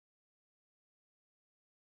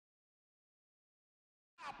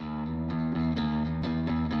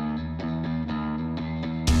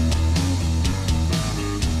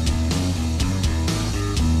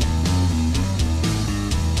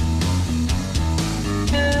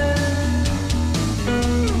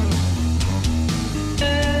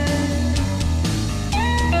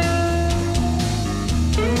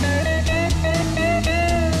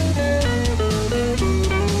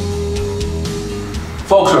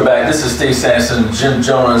Folks, we're back. This is Steve Sanderson, Jim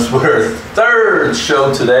Jonas with our third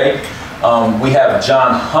show today. We have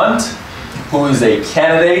John Hunt, who is a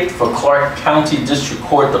candidate for Clark County District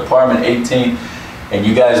Court, Department 18. And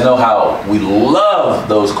you guys know how we love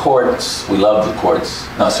those courts. We love the courts.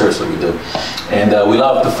 No, seriously, we do. And we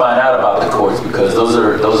love to find out about the courts because those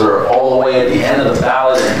are all the way at the end of the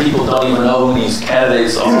ballot, and people don't even know who these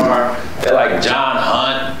candidates are. They're like, John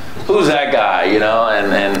Hunt. Who's that guy, you know,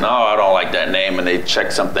 and oh, I don't like that name, and they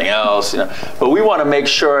check something else, you know. But we want to make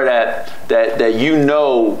sure that you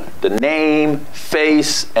know the name,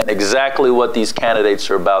 face, and exactly what these candidates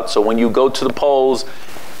are about. So when you go to the polls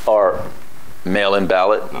or mail-in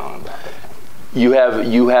ballot, you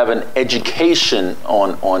have an education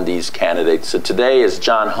on these candidates. So today is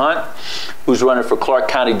John Hunt, who's running for Clark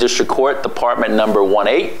County District Court, Department number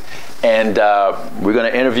 18. And we're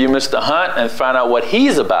going to interview Mr. Hunt and find out what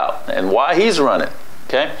he's about and why he's running,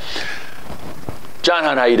 okay? John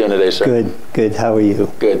Hunt, how you doing today, sir? Good, good. How are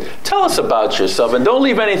you? Good. Tell us about yourself, and don't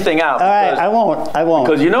leave anything out. All right, I won't.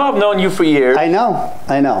 Because you know I've known you for years. I know.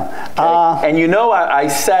 Okay? And you know I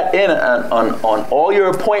sat in on all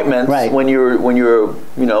your appointments when you were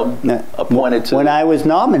you know, appointed to. When I was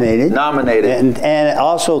nominated. And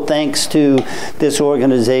also thanks to this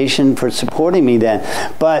organization for supporting me then.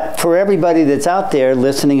 But for everybody that's out there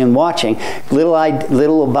listening and watching,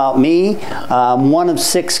 little about me. One of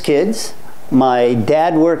 6 kids. My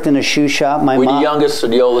dad worked in a shoe shop. My mom. Were you youngest or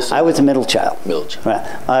the oldest? I was a middle child. Middle child.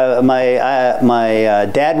 Right. My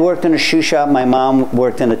dad worked in a shoe shop. My mom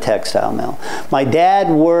worked in a textile mill. My dad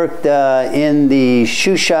worked in the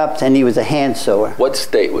shoe shops, and he was a hand sewer. What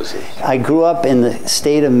state was he? I grew up in the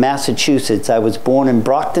state of Massachusetts. I was born in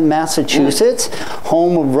Brockton, Massachusetts,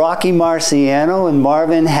 home of Rocky Marciano and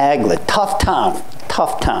Marvin Hagler. Tough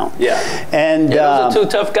town. Yeah. And those are 2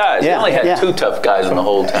 tough guys. They only had 2 tough guys in the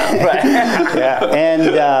whole town. Right. Yeah.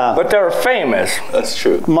 And but they were famous. That's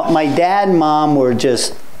true. My dad and mom were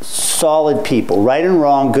just solid people, right and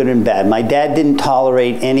wrong, good and bad. My dad didn't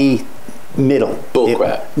tolerate any middle.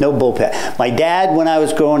 Bullcrap. No bullcrap. My dad, when I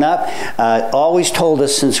was growing up, always told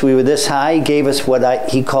us, since we were this high, he gave us what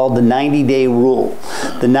he called the 90-day rule.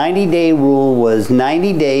 The 90-day rule was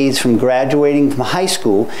 90 days from graduating from high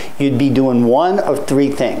school, you'd be doing 1 of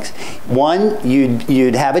 3 things. 1,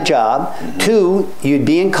 you'd have a job. 2, you'd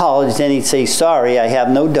be in college, then he'd say, sorry, I have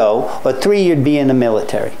no dough. Or 3, you'd be in the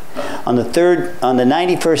military. On the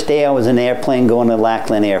 91st day, I was in an airplane going to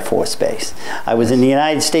Lackland Air Force Base. I was in the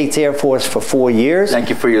United States Air Force for 4 years. Thank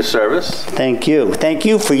you for your service. Thank you. Thank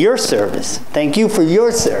you for your service. Thank you for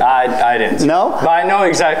your service. I didn't. No? But I know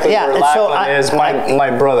exactly where Lackland is. My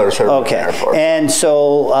brother served in the Air Force. And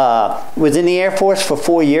so was in the Air Force for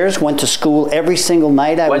 4 years, went to school every single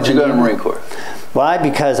night. Why'd you go to the Marine Corps? Why?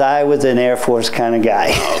 Because I was an Air Force kind of guy.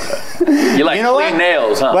 Oh, okay. You like clean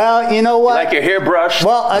nails, huh? Well, you know what? You like your hair brushed?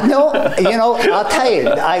 Well, no, I'll tell you,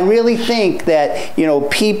 I really think that,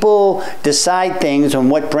 people decide things on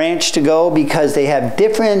what branch to go because they have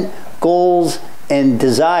different goals and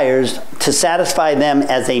desires to satisfy them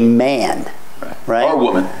as a man, right? Or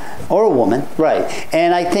woman. Or a woman, right.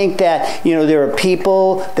 And I think that, there are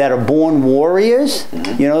people that are born warriors.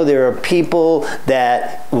 Mm-hmm. There are people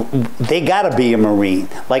that they got to be a Marine.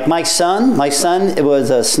 Like my son was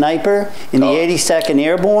a sniper in the 82nd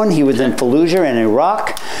Airborne. He was in Fallujah in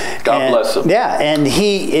Iraq. God bless him. Yeah,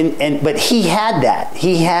 and but he had that.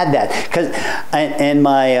 He had that. And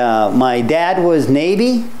my dad was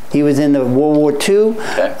Navy. He was in the World War II.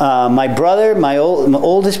 Okay. My brother, my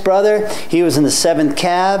oldest brother, he was in the 7th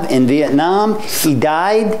Cav in Vietnam. He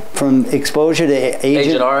died from exposure to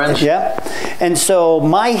Agent Orange. Yep. And so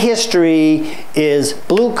my history is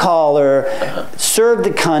blue collar, serve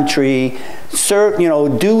the country,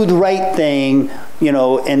 do the right thing,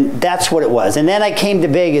 and that's what it was. And then I came to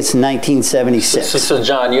Vegas in 1976. So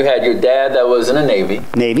John, you had your dad that was in the Navy.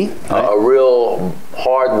 Navy. Right. A real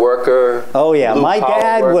hard worker. Oh yeah, my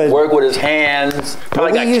dad was work with his hands.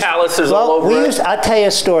 Probably got calluses all over it. I'll tell you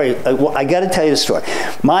a story. I got to tell you a story.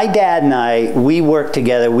 My dad and I, we worked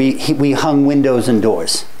together. We hung windows and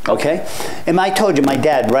doors. Okay, and I told you, my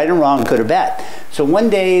dad, right or wrong, good or bad. So one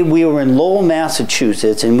day we were in Lowell,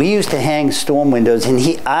 Massachusetts, and we used to hang storm windows.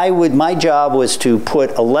 And my job was to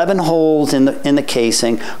put 11 holes in the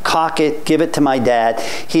casing, caulk it, give it to my dad.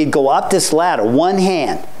 He'd go up this ladder, one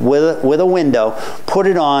hand with a window, put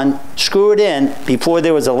it on, screw it in before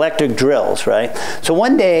there was electric drills, right? So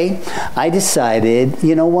one day I decided,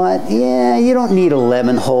 you know what? Yeah, you don't need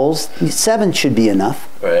 11 holes. 7 should be enough.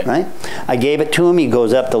 Right? I gave it to him. He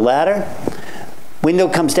goes up the ladder. Window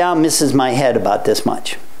comes down, misses my head about this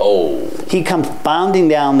much. Oh. He comes bounding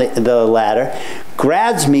down the ladder,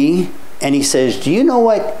 grabs me, and he says, do you know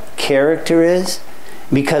what character is?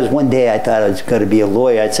 Because one day I thought I was going to be a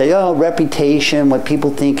lawyer. I'd say, oh, reputation, what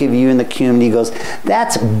people think of you in the community. He goes,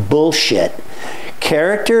 that's bullshit.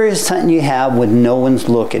 Character is something you have when no one's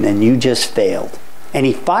looking, and you just failed. And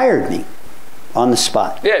he fired me on the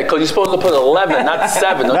spot. Yeah, because you're supposed to put 11, not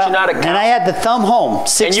 7. Don't you know how to count? And I had to thumb home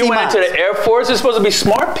 60 And you went miles. into the Air Force? You're supposed to be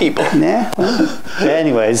smart people. Yeah. Well,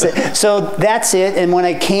 anyways, so that's it. And when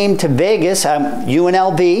I came to Vegas, I'm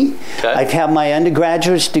UNLV. Okay. I have my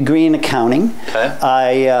undergraduate degree in accounting. Okay.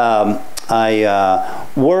 I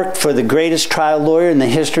worked for the greatest trial lawyer in the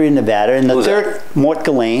history of Nevada. And the third, Mort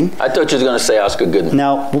Ghislaine. I thought you were going to say Oscar Goodman.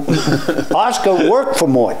 Now, Oscar worked for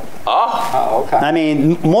Mort. Oh, okay. I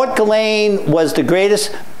mean, Mort Ghislaine was the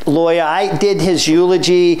greatest lawyer. I did his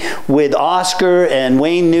eulogy with Oscar and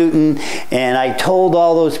Wayne Newton, and I told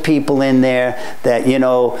all those people in there that, you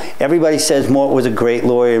know, everybody says Mort was a great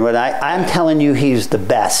lawyer, but I'm telling you he's the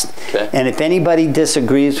best. Okay. And if anybody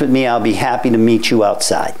disagrees with me, I'll be happy to meet you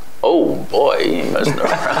outside. Oh boy, you messing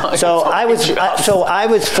around. So I was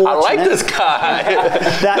fortunate. I like this guy.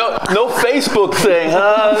 no Facebook thing,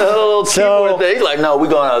 huh? A little keyboard thing. Like, no, we're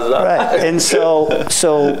going outside. Right. And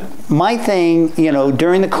so my thing, you know,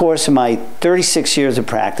 during the course of my 36 years of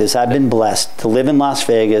practice, I've been blessed to live in Las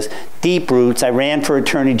Vegas, deep roots. I ran for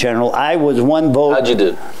Attorney General. I was one vote. How'd you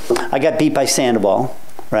do? I got beat by Sandoval.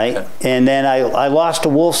 Right, okay. And then I lost to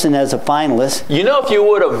Wolfson as a finalist. You know, if you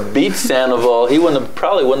would have beat Sandoval, he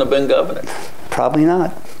probably wouldn't have been governor. Probably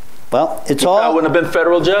not. Well, it's all. I wouldn't have been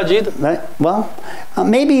federal judge either. Right. Well,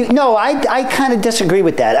 maybe no. I kind of disagree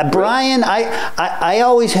with that. Brian, I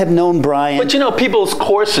always have known Brian. But you know, people's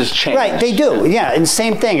courses change. Right, they do. Yeah, and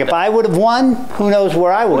same thing. If I would have won, who knows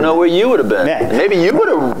where I would. Who knows where you would have been? Yeah. Maybe you would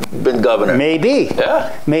have been governor. Maybe.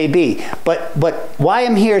 Yeah. Maybe. But why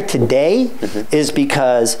I'm here today is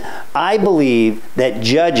because I believe that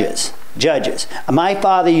judges. My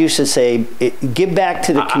father used to say, give back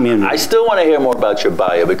to the community. I still want to hear more about your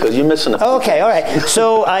bio because you're missing a few Okay, all right.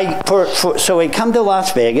 So I come to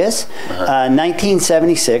Las Vegas,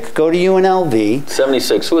 1976, go to UNLV.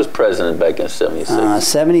 76, who was president back in 76?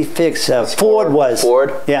 76, Ford was.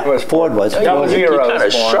 Ford? Yeah, Ford was. That was you're kind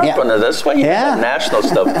of sharp on that. That's why you have national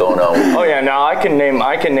stuff going on. Oh yeah, now I can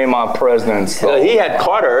name our presidents. So. He had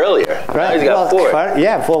Carter earlier. Right. He's got Ford.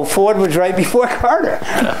 Well, Ford was right before Carter.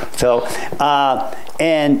 Yeah. So,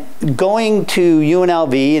 and going to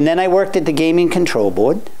UNLV, and then I worked at the Gaming Control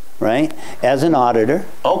Board, right, as an auditor.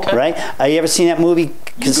 Okay. Right. You ever seen that movie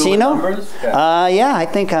Casino? Good with numbers? Yeah, I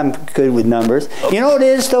think I'm good with numbers. Okay. You know what it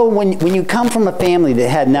is though, when you come from a family that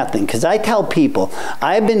had nothing, because I tell people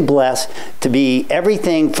I've been blessed to be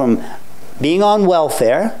everything from being on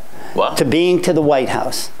welfare to being to the White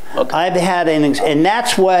House. Okay. I've had and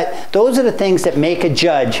those are the things that make a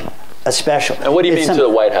judge a special. And what do you mean to the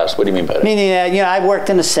White House? What do you mean by that? Meaning, you know, I worked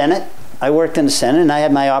in the Senate. And I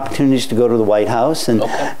had my opportunities to go to the White House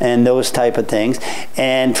and those type of things.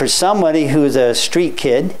 And for somebody who's a street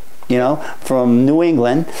kid, you know, from New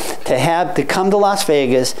England, to come to Las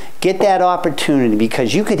Vegas, get that opportunity,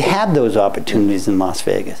 because you could have those opportunities in Las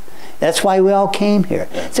Vegas. That's why we all came here.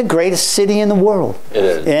 Yeah. It's the greatest city in the world. It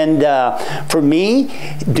is. And for me,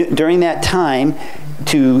 during that time,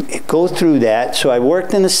 to go through that, so I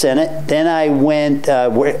worked in the Senate. Then I went,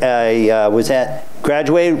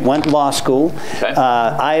 graduated, went to law school. Okay.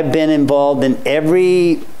 I have been involved in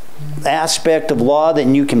every aspect of law that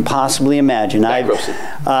you can possibly imagine. I've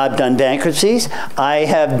done bankruptcies. I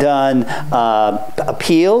have done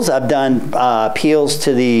appeals. I've done appeals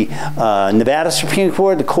to the Nevada Supreme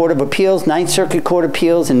Court, the Court of Appeals, Ninth Circuit Court of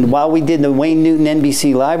Appeals, and while we did the Wayne Newton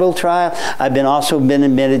NBC libel trial, I've also been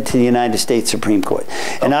admitted to the United States Supreme Court.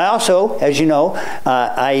 And I also, as you know,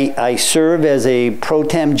 I serve as a pro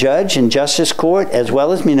tem judge in Justice Court as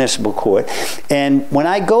well as Municipal Court. And when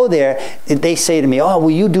I go there, they say to me, "Oh, will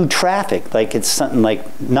you do traffic like it's something like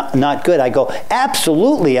not good. I go,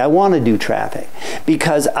 absolutely, I want to do traffic,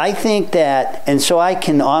 because I think that, and so I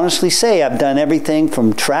can honestly say I've done everything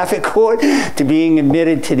from traffic court to being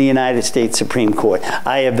admitted to the United States Supreme Court.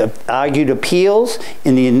 I have argued appeals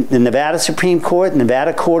in the Nevada Supreme Court,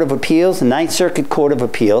 Nevada Court of Appeals, the Ninth Circuit Court of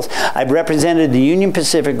Appeals. I've represented the Union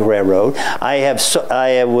Pacific Railroad.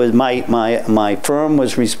 My firm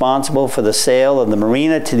was responsible for the sale of the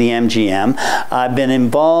marina to the MGM. I've been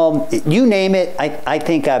involved, you name it, I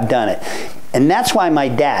think I've done it. And that's why my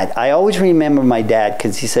dad, I always remember my dad,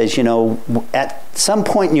 because he says, you know, at some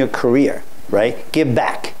point in your career, right, give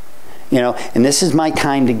back. You know, and this is my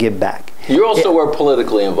time to give back. You also were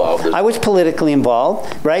politically involved. I was politically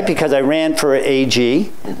involved, right, because I ran for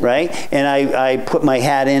AG, right, and I put my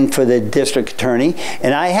hat in for the district attorney,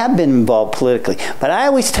 and I have been involved politically. But I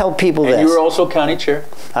always tell people this. And you were also county chair?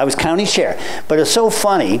 I was county chair. But it's so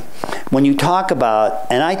funny when you talk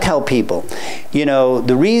about, and I tell people, you know,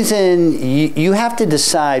 the reason you have to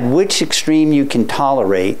decide which extreme you can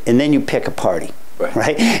tolerate, and then you pick a party.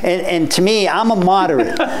 Right, and to me, I'm a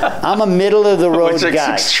moderate. I'm a middle of the road guy. Which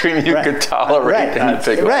extreme you could tolerate?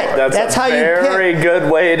 Right, That's how a very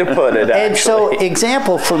good way to put it. Actually. And so,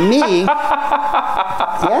 example for me,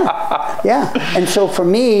 And so for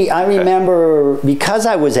me, I remember, because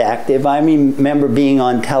I was active, I remember being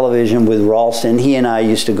on television with Ralston. He and I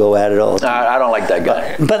used to go at it all the time. I don't like that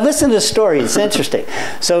guy. But listen to the story. It's interesting.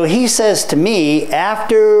 So he says to me,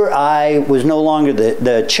 after I was no longer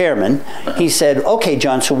the chairman, he said, okay,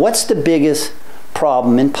 John, so what's the biggest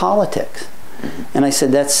problem in politics? And I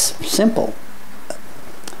said, that's simple.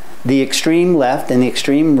 The extreme left and the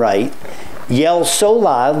extreme right yell so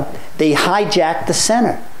loud, they hijack the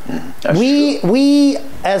center.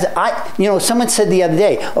 Someone said the other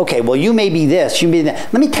day, okay, well, you may be this, you may be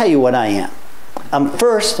that. Let me tell you what I am. I'm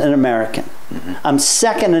first an American. I'm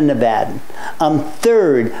second a Nevadan. I'm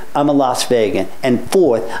third, I'm a Las Vegan. And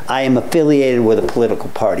fourth, I am affiliated with a political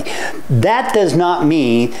party. That does not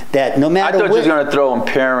mean that no matter what... I thought you were going to throw in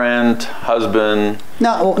parent, husband...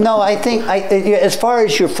 No, I think, as far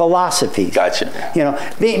as your philosophy... Gotcha. You know,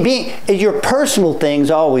 your personal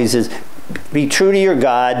things always is... Be true to your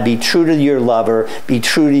God, be true to your lover, be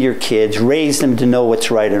true to your kids, raise them to know what's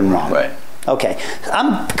right and wrong. Right. Okay,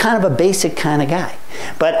 I'm kind of a basic kind of guy.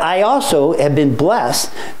 But I also have been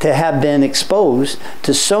blessed to have been exposed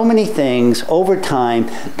to so many things over time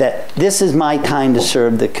that this is my time to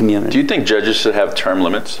serve the community. Do you think judges should have term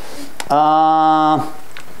limits?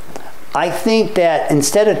 I think that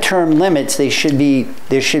instead of term limits, there should be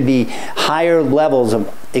higher levels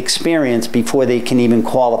of experience before they can even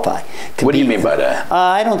qualify. What do you mean by that?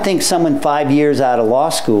 I don't think someone 5 years out of law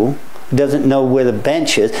school doesn't know where the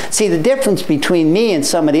bench is. See, the difference between me and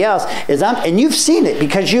somebody else is and you've seen it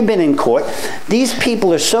because you've been in court, these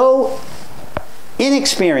people are so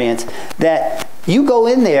inexperienced that you go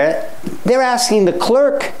in there, they're asking the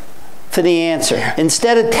clerk for the answer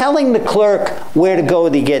instead of telling the clerk where to go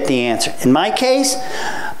to get the answer. In my case,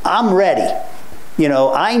 I'm ready. You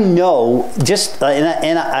know, I know just,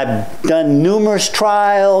 and I've done numerous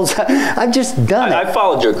trials. I've just done it. I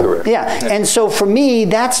followed your career. Yeah, and so for me,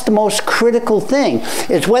 that's the most critical thing.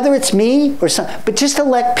 Is whether it's me or but just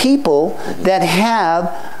elect people that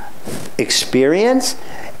have experience,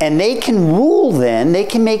 and they can rule. Then they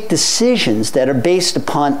can make decisions that are based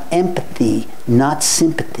upon empathy, not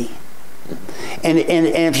sympathy. And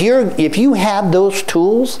if you have those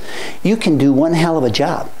tools, you can do one hell of a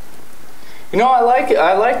job. You know, I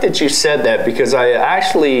like that you said that, because I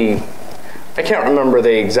can't remember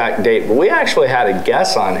the exact date, but we actually had a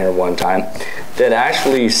guest on here one time that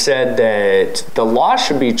actually said that the law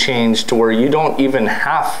should be changed to where you don't even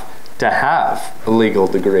have to have a legal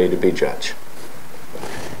degree to be judge.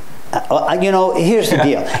 You know, here's the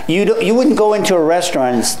deal. You wouldn't go into a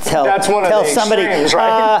restaurant and tell somebody, extremes,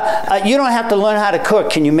 right? You don't have to learn how to cook.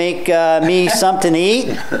 Can you make me something to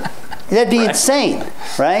eat? That'd be insane,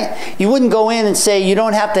 right? You wouldn't go in and say, you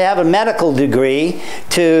don't have to have a medical degree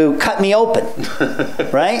to cut me open,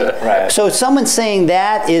 right? So someone saying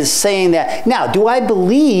that is saying that. Now, do I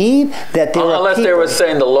believe that there are unless people, they were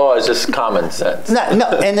saying the law is just common sense. No,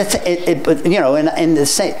 and you know, and the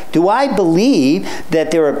same. Do I believe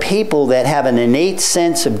that there are people that have an innate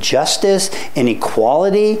sense of justice and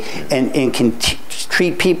equality and can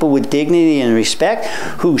treat people with dignity and respect,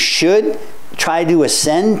 who should try to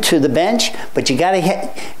ascend to the bench? But you got to,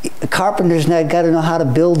 the carpenter's got to know how to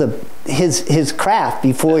build his craft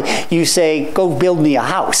before you say, go build me a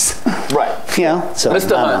house. Right. You know. So,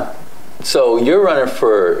 Mr. Hunt, so you're running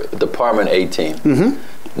for Department 18.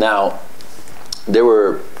 Mm-hmm. Now, there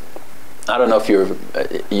were I don't know if you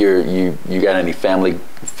got any family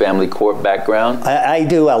court background. I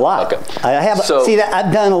do a lot. Okay. I have. See that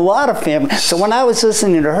I've done a lot of family. So when I was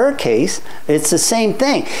listening to her case, it's the same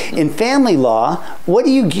thing. In family law, what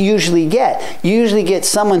do you usually get? You usually get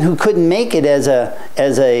someone who couldn't make it as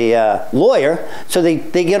a lawyer, so they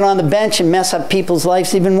get on the bench and mess up people's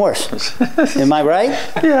lives even worse. Am I right?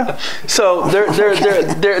 Yeah. So the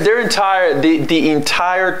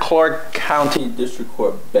entire Clark County District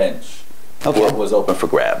Court bench was open for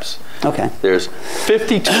grabs. Okay. There's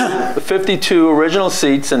 52 original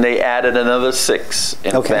seats, and they added another 6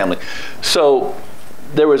 in family. So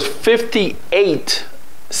there was 58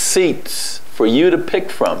 seats for you to pick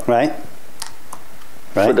from. Right.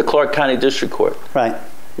 For the Clark County District Court. Right.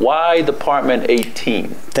 Why Department 18?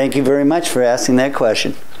 Thank you very much for asking that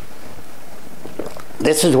question.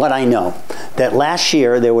 This is what I know, that last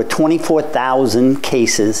year there were 24,000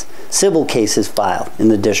 cases, civil cases filed in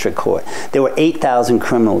the district court. There were 8,000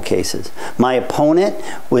 criminal cases. My opponent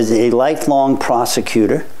was a lifelong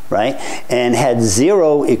prosecutor, right, and had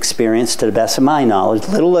 0 experience, to the best of my knowledge,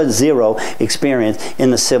 little or 0 experience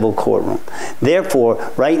in the civil courtroom.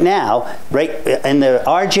 Therefore, right now, in the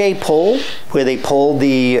RJ poll, where they polled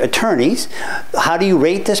the attorneys, how do you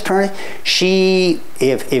rate this person? She,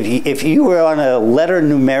 if you were on a letter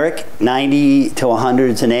numeric, 90 to 100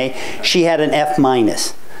 is an A, she had an F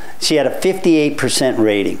minus. She had a 58%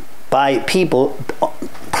 rating by people.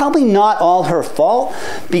 Probably not all her fault,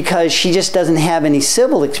 because she just doesn't have any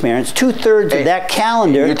civil experience. 2/3 of that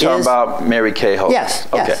calendar You're talking about Mary Kay Holt? Yes,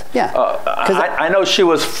 okay. yes, yeah. I know she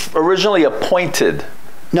was originally appointed.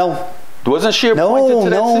 No. Wasn't she appointed to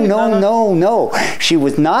that city? No. She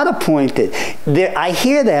was not appointed. I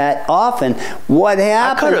hear that often. What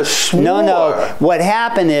happened? I could have swore. No. What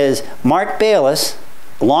happened is Mark Bayless,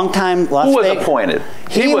 long time Las Vegas. Who was appointed?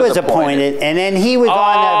 He was appointed, and then he was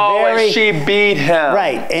on a very... and she beat him.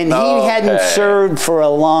 Right, and he hadn't served for a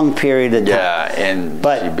long period of time. Yeah, and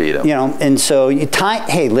she beat him. You know, and so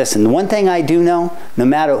hey, listen, the one thing I do know, no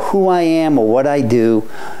matter who I am or what I do,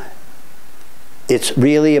 it's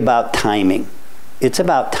really about timing. It's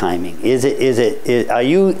about timing. Are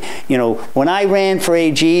you know, when I ran for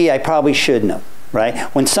AG, I probably shouldn't have. Right?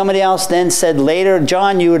 When somebody else then said later,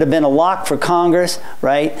 John, you would have been a lock for Congress,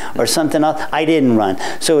 right? Or something else. I didn't run.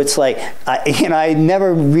 So it's like, I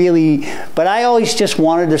never really, but I always just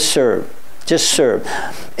wanted to serve. Just serve.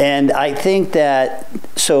 And I think that,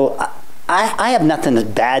 so I have nothing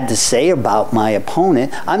bad to say about my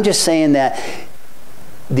opponent. I'm just saying that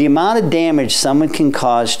the amount of damage someone can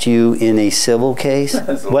cause to you in a civil case,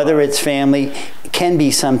 whether it's family, can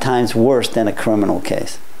be sometimes worse than a criminal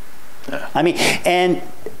case. Yeah. I mean, and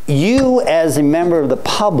you as a member of the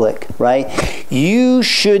public, right, you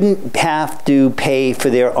shouldn't have to pay for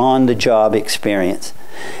their on-the-job experience.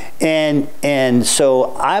 And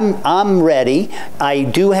so I'm ready. I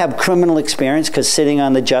do have criminal experience, because sitting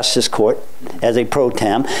on the Justice Court as a pro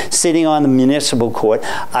tem, sitting on the municipal court,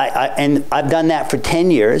 and I've done that for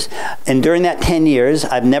 10 years. And during that 10 years,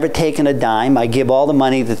 I've never taken a dime. I give all the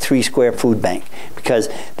money to the 3 Square Food Bank, because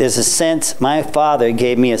there's a sense, my father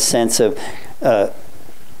gave me a sense of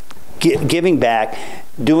giving back,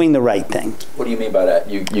 doing the right thing. What do you mean by that?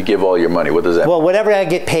 You give all your money. What does that mean? Well, whatever I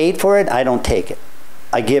get paid for it, I don't take it.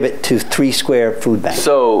 I give it to 3 Square Food Bank.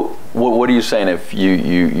 So, what are you saying? If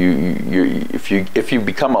you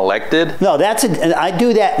become elected? No, I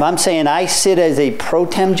do that. I'm saying I sit as a pro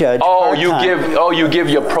tem judge. You give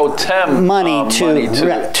your pro tem money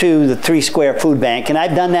to the 3 Square Food Bank, and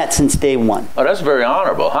I've done that since day one. Oh, that's very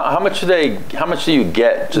honorable. How much do you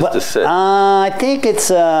get just to sit? I think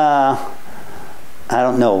it's I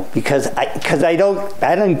don't know, because I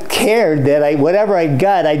don't care that whatever I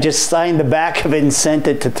got, I just signed the back of it and sent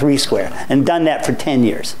it to 3 Square, and done that for 10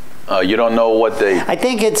 years. You don't know what they... I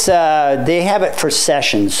think it's, they have it for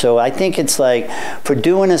sessions, so I think it's like, for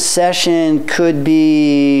doing a session could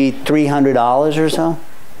be $300 or so.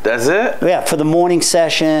 That's it? Yeah, for the morning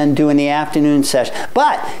session, doing the afternoon session.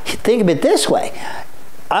 But think of it this way,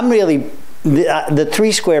 I'm really, the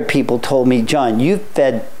 3 Square people told me, John, you've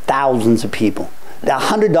fed thousands of people.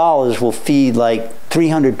 $100 will feed like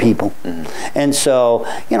 300 people. Mm-hmm. And so,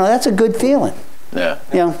 that's a good feeling. Yeah.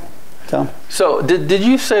 So did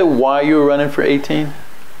you say why you were running for 18?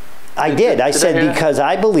 I did. I said because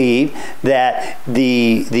I believe that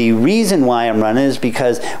the reason why I'm running is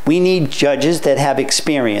because we need judges that have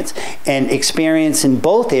experience, and experience in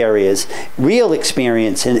both areas, real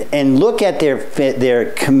experience, and look at their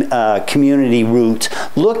community roots,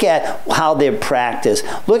 look at how they practice,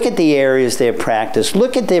 look at the areas they practice,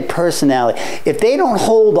 look at their personality. If they don't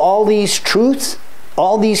hold all these truths,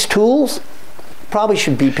 all these tools, probably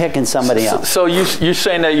should be picking somebody else. So you're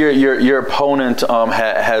saying that your opponent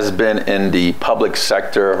has been in the public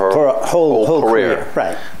sector her for a whole career.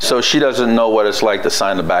 Right. So she doesn't know what it's like to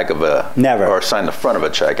sign the back of a or sign the front of a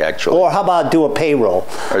check, actually. Or how about do a payroll?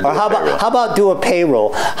 Or how about do a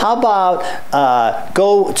payroll? How about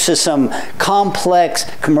go to some complex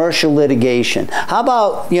commercial litigation? How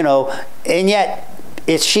about, you know, and yet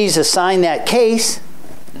if she's assigned that case,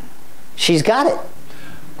 she's got it.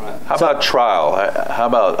 How about trial? How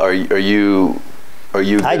about are you?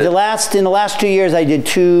 In the last 2 years, I did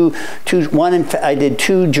I did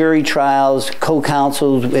two jury trials,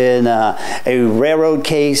 co-counsels in a railroad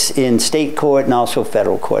case in state court and also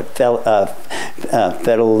federal court. Federal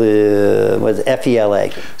was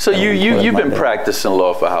FELA. So you've been practicing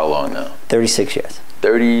law for how long now? 36 years.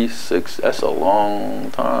 36. That's a long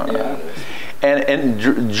time. Yeah. And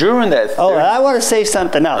during that... Oh, I want to say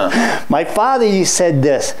something else. My father said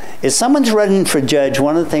this. If someone's running for judge,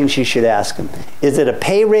 one of the things you should ask them, is it a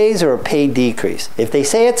pay raise or a pay decrease? If they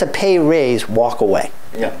say it's a pay raise, walk away.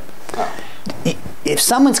 Yeah. If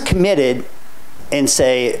someone's committed and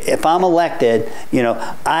say, if I'm elected, you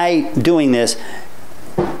know, I'm doing this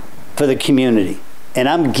for the community, and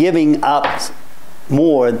I'm giving up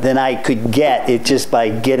more than I could get it just by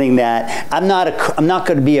getting that. I'm not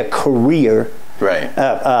going to be a career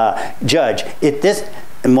judge.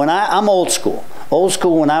 And when I'm old school. Old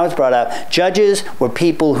school, when I was brought up, judges were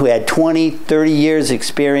people who had 20, 30 years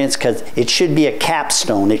experience because it should be a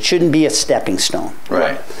capstone. It shouldn't be a stepping stone.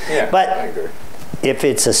 Right. Yeah, but I agree. If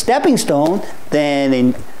it's a stepping stone,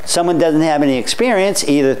 then someone doesn't have any experience,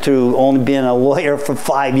 either through only being a lawyer for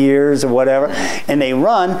 5 years or whatever, and they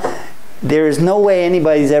run, there is no way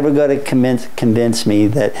anybody's ever going to convince me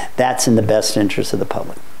that that's in the best interest of the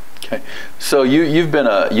public. Okay, so you've been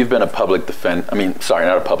a public defender. I mean, sorry,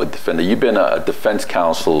 not a public defender. You've been a defense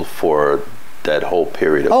counsel for that whole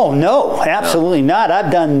period of Oh no, absolutely not.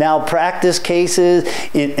 I've done malpractice cases,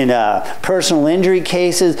 in personal injury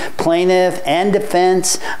cases, plaintiff and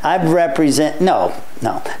defense. I've no.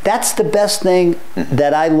 That's the best thing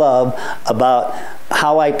that I love about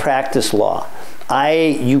how I practice law.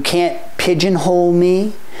 You can't pigeonhole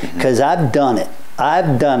me because I've done it.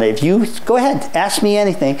 I've done it. If you go ahead, ask me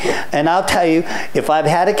anything, and I'll tell you if I've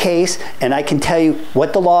had a case, and I can tell you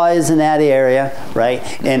what the law is in that area, right?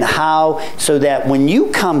 And how, so that when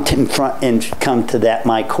you come to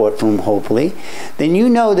my courtroom, hopefully, then you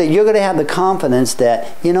know that you're going to have the confidence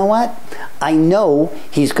that, you know what? I know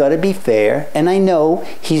he's got to be fair, and I know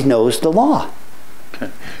he knows the law.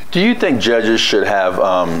 Okay. Do you think judges should have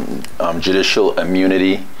judicial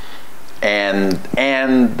immunity and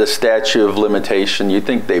the statute of limitation? You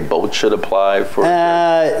think they both should apply for?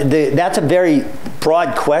 That's a very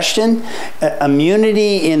broad question.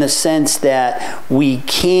 Immunity in a sense that we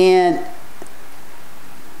can't.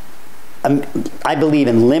 I believe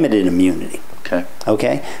in limited immunity. Okay.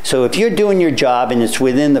 Okay. So if you're doing your job and it's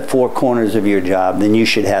within the four corners of your job, then you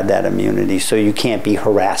should have that immunity. So you can't be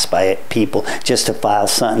harassed by people just to file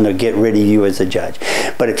something or get rid of you as a judge.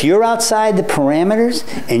 But if you're outside the parameters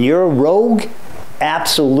and you're a rogue,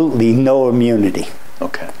 absolutely no immunity.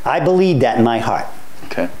 Okay. I believe that in my heart.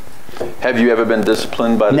 Okay. Have you ever been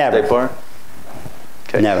disciplined by the state bar?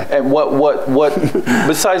 Okay. Never. And what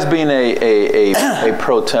besides being a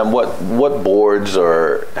pro tem, what boards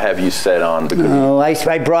or have you sat on?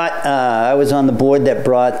 I was on the board that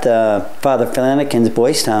brought Father Flanagan's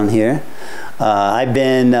Boys Town here. I've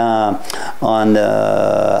been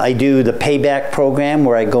I do the payback program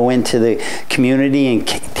where I go into the community and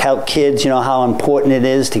tell kids, how important it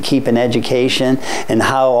is to keep an education and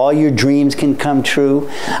how all your dreams can come true.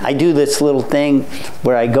 I do this little thing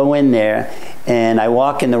where I go in there and I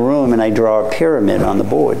walk in the room and I draw a pyramid on the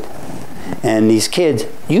board. And these kids,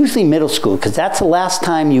 usually middle school, because that's the last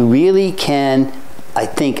time you really can, I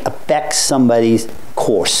think, affect somebody's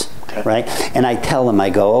course. Right? And I tell them,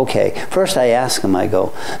 I go, okay. First I ask them, I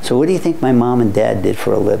go, so what do you think my mom and dad did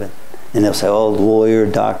for a living? And they'll say, oh, lawyer,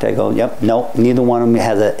 doctor. I go, yep, no, neither one of them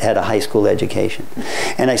had a high school education.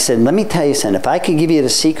 And I said, let me tell you something. If I could give you the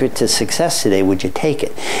secret to success today, would you take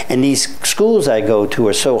it? And these schools I go to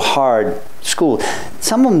are so hard schools.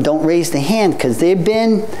 Some of them don't raise the hand because they've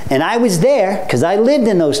been, and I was there because I lived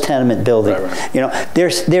in those tenement buildings. Right.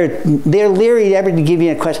 They're leery ever to give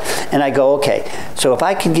you a question. And I go, okay, so if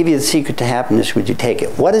I could give you the secret to happiness, would you take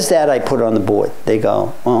it? What is that I put on the board? They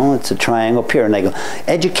go, oh, it's a triangle pyramid. And I go,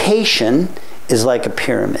 education is like a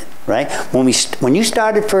pyramid, right? When you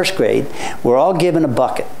started first grade, we're all given a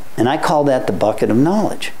bucket. And I call that the bucket of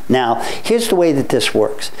knowledge. Now, here's the way that this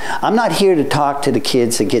works. I'm not here to talk to the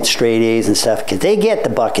kids that get straight A's and stuff, because they get the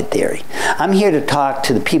bucket theory. I'm here to talk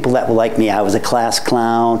to the people that were like me. I was a class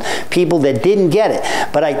clown, people that didn't get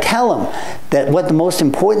it. But I tell them that what the most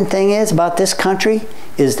important thing is about this country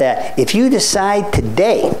is that if you decide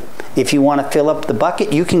today, if you want to fill up the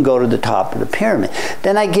bucket, you can go to the top of the pyramid.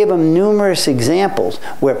 Then I give them numerous examples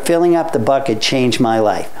where filling up the bucket changed my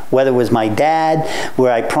life. Whether it was my dad,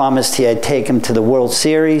 where I promised I'd take him to the World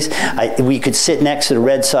Series. We could sit next to the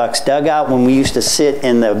Red Sox dugout when we used to sit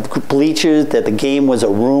in the bleachers, that the game was a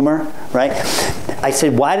rumor, right? I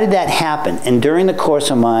said, why did that happen? And during the course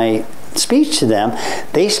of my speech to them,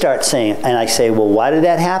 they start saying, and I say, well, why did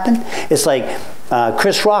that happen? It's like,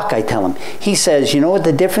 Chris Rock, I tell him. He says, you know what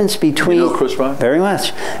the difference between... You know Chris Rock? Very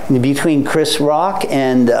much. Between Chris Rock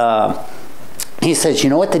and... he says, you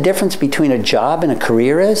know what the difference between a job and a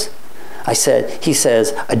career is? He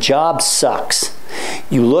says, a job sucks.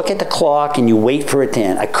 You look at the clock and you wait for it to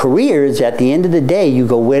end. A career is at the end of the day, you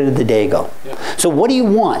go, where did the day go? Yep. So what do you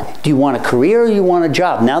want? Do you want a career or you want a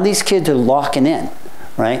job? Now these kids are locking in.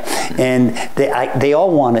 Right? And they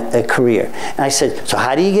all want a career. And I said, so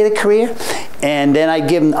how do you get a career? And then I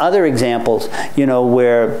give them other examples, you know,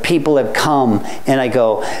 where people have come and I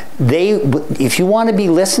go, if you want to be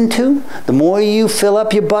listened to, the more you fill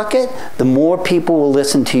up your bucket, the more people will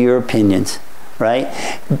listen to your opinions, right?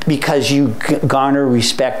 Because you garner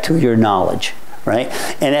respect to your knowledge, right?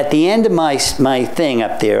 And at the end of my thing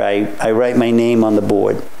up there, I write my name on the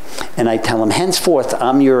board and I tell them, henceforth,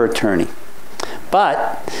 I'm your attorney.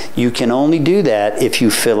 But you can only do that if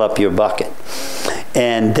you fill up your bucket.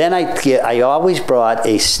 And then I always brought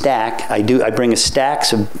a stack. I bring a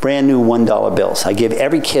stacks of brand new $1 bills. I give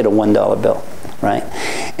every kid a $1 bill, right?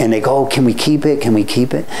 And they go, oh, can we keep it? Can we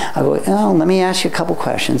keep it? I go, oh, let me ask you a couple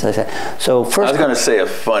questions. I said, so first. I was going to say a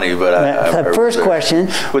funny, but the first question.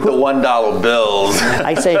 With the $1 bills.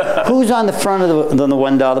 I say, who's on the front of the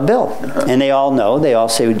 $1 bill? And they all know. They all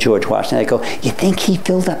say George Washington. I go, you think he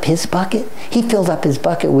filled up his bucket? He filled up his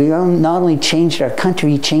bucket. We not only changed our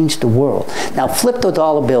country, he changed the world. Now flip the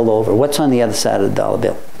dollar bill over. What's on the other side of the dollar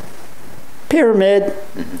bill? Pyramid.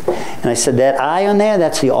 And I said, that eye on there,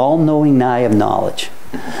 that's the all-knowing eye of knowledge.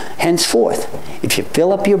 Henceforth, if you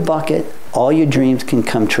fill up your bucket, all your dreams can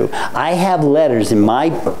come true. I have letters in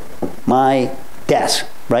my desk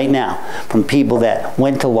right now from people that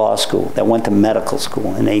went to law school, that went to medical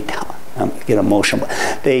school, and they get emotional.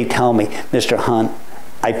 They tell me, Mr. Hunt,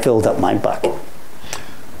 I filled up my bucket.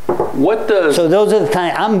 So those are the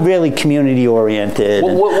times. I'm really community oriented.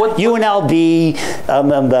 UNLV,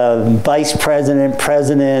 I'm the vice president.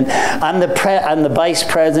 I'm the vice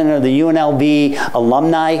president of the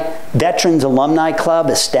UNLV Veterans Alumni Club.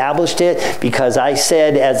 Established it because I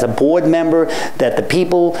said as a board member that the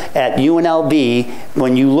people at UNLV,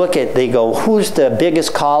 when you look at, they go, who's the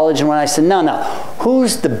biggest college? And when I said, no,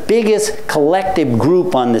 who's the biggest collective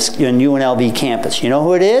group on this UNLV campus? You know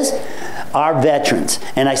who it is? Our veterans.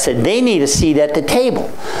 And I said, they need a seat at the table.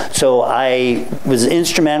 So I was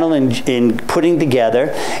instrumental in putting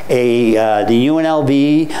together the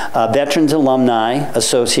UNLV Veterans Alumni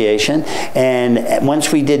Association. And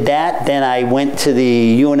once we did that, then I went to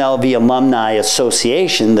the UNLV Alumni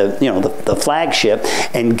Association, the flagship,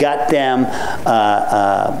 and got them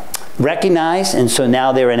recognized, and so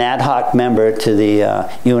now they're an ad hoc member to the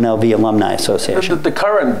UNLV Alumni Association. The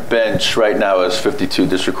current bench right now is 52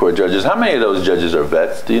 district court judges. How many of those judges are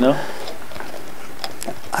vets? Do you know?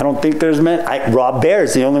 I don't think there's many. Rob Baer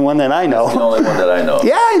is the only one that I know. That's the only one that I know.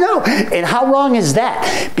 Yeah, I know. And how wrong is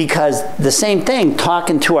that? Because the same thing,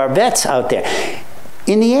 talking to our vets out there.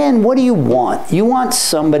 In the end, what do you want? You want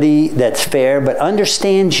somebody that's fair but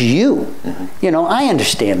understands you. Mm-hmm. You know, I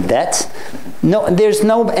understand vets. No, there's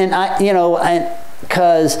no, and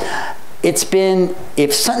because it's been,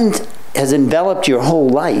 if something has enveloped your whole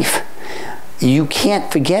life, you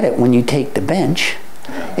can't forget it when you take the bench.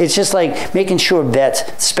 It's just like making sure vets,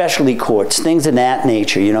 specialty courts, things of that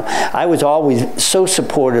nature, I was always so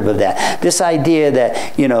supportive of that. This idea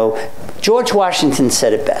that, George Washington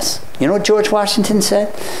said it best. You know what George Washington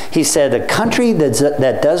said? He said, a country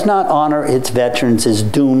that does not honor its veterans is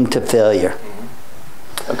doomed to failure.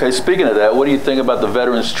 Okay, speaking of that, what do you think about the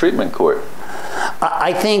Veterans Treatment Court?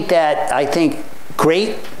 I think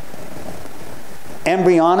great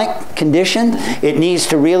embryonic condition. It needs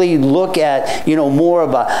to really look at, more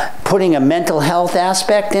of putting a mental health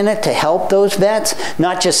aspect in it to help those vets,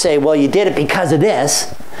 not just say, well, you did it because of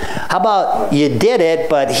this. How about you did it,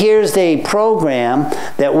 but here's a program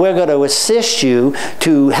that we're going to assist you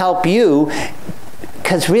to help you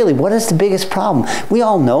because really, what is the biggest problem? We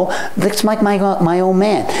all know, it's like my own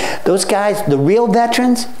man. Those guys, the real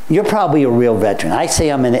veterans, you're probably a real veteran. I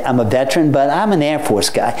say I'm a veteran, but I'm an Air Force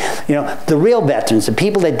guy. You know, the real veterans, the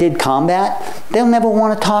people that did combat, they'll never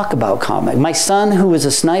want to talk about combat. My son, who was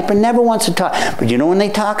a sniper, never wants to talk. But you know when they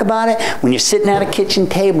talk about it? When you're sitting at a kitchen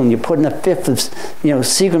table and you're putting a fifth of,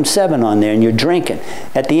 Seagram 7 on there and you're drinking.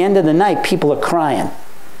 At the end of the night, people are crying.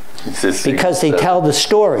 Because they tell the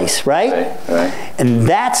stories, right? Right? And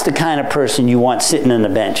that's the kind of person you want sitting on the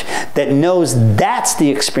bench, that knows that's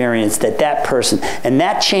the experience that person, and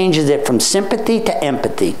that changes it from sympathy to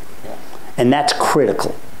empathy. And that's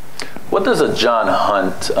critical. What does a John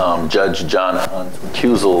Hunt, Judge John Hunt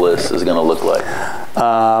recusal list is going to look like?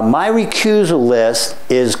 My recusal list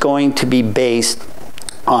is going to be based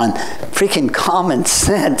on freaking common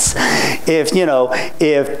sense. If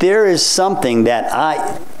there is something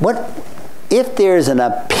that if there's an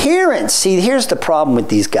appearance, see, here's the problem with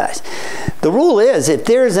these guys. The rule is, if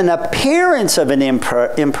there's an appearance of an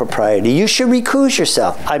impropriety, you should recuse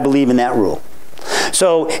yourself. I believe in that rule.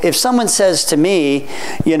 So if someone says to me,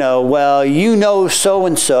 well,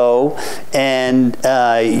 so-and-so, and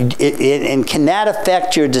can that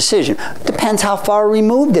affect your decision? Depends how far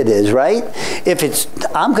removed it is, right?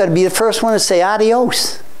 I'm going to be the first one to say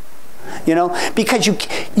adios. Because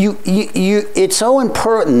it's so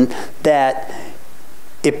important that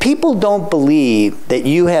if people don't believe that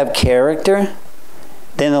you have character,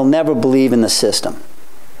 then they'll never believe in the system,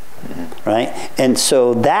 right? And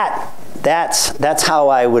so that's how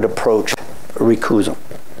I would approach recusal.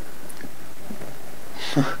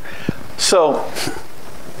 So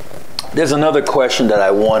there's another question that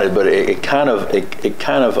I wanted, but it kind of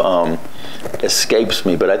escapes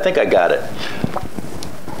me, but I think I got it.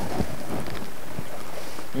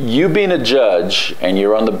 You being a judge and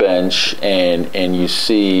you're on the bench and you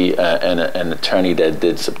see an attorney that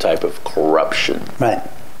did some type of corruption. Right.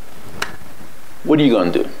 What are you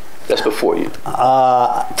going to do? That's before you.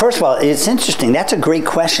 First of all, it's interesting. That's a great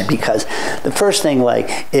question, because the first thing,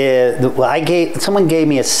 someone gave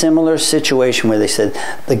me a similar situation where they said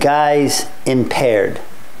the guy's impaired,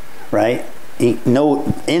 right?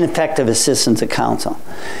 No ineffective assistance of counsel.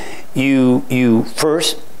 You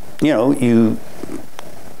first, you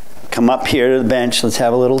come up here to the bench. Let's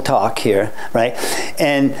have a little talk here, right?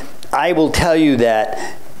 And I will tell you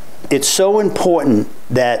that it's so important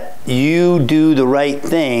that you do the right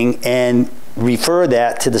thing and refer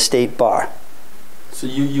that to the state bar. So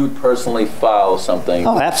you would personally file something?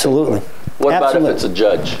 Oh, absolutely. What about if it's a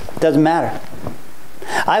judge? Doesn't matter.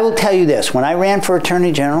 I will tell you this: when I ran for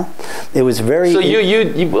Attorney General, it was very. So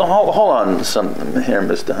you hold on something here,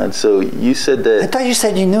 Mr. Hunt. So you said that. I thought you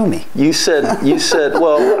said you knew me. You said.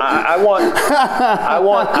 Well, I want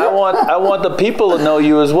the people to know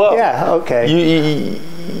you as well. Yeah. Okay.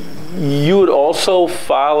 You would also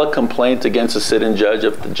file a complaint against a sitting judge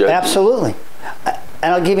if the judge. Absolutely.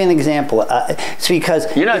 And I'll give you an example. It's because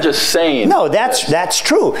you're not just saying. No, that's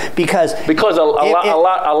true, because a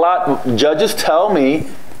lot judges tell me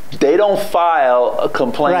they don't file a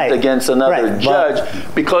complaint against another judge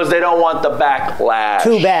because they don't want the backlash.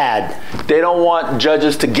 Too bad. They don't want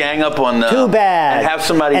judges to gang up on them. Too bad. And have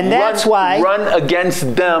somebody run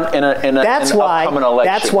against them in an upcoming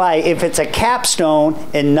election. That's why if it's a capstone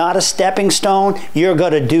and not a stepping stone, you're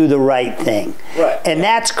going to do the right thing. Right. And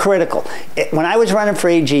that's critical. When I was running for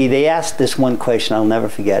AG, they asked this one question. I'll never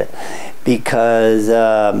forget it, because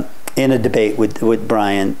in a debate with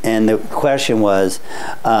Brian, and the question was,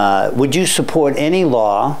 would you support any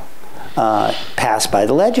law passed by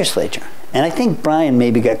the legislature? And I think Brian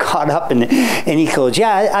maybe got caught up in it, and he goes,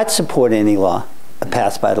 yeah, I'd support any law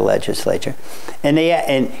passed by the legislature. And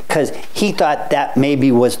because he thought that maybe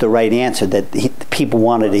was the right answer that people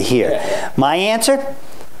wanted to hear. Yeah. My answer,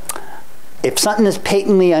 if something is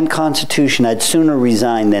patently unconstitutional, I'd sooner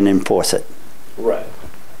resign than enforce it. Right.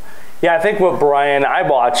 Yeah, I think with Brian, I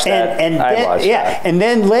watched that. And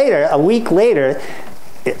then later, a week later,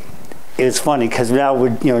 it was funny because now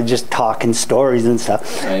we're just talking stories and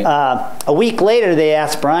stuff. Right. A week later, they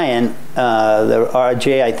asked Brian, the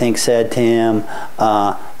RJ, I think, said to him,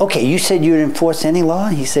 okay, you said you'd enforce any law?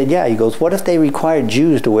 He said, yeah. He goes, what if they required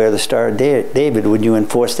Jews to wear the Star of David? Would you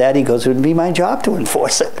enforce that? He goes, it would be my job to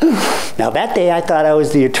enforce it. Now, that day, I thought I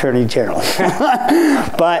was the Attorney General.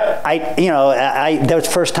 But that was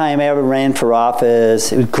the first time I ever ran for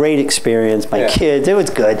office. It was a great experience. My kids, it was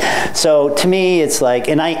good. So to me, it's like,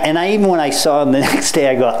 and I even when I saw him the next day,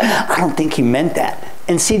 I go, I don't think he meant that.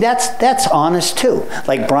 And see, that's honest too.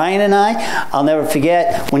 Like Brian and I'll never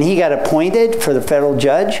forget when he got appointed for the federal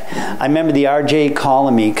judge. I remember the RJ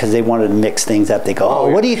calling me because they wanted to mix things up. They go,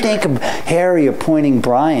 "Oh, what do you think of Harry appointing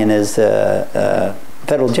Brian as the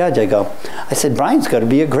federal judge?" I said, "Brian's got to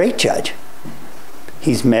be a great judge.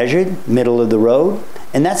 He's measured, middle of the road,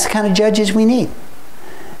 and that's the kind of judges we need."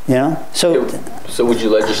 You know, so would you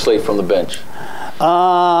legislate from the bench?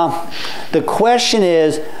 The question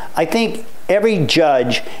is, I think every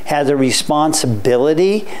judge has a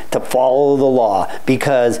responsibility to follow the law,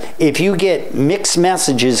 because if you get mixed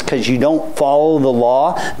messages because you don't follow the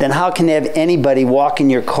law, then how can have anybody walk in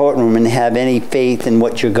your courtroom and have any faith in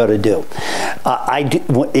what you're going to do?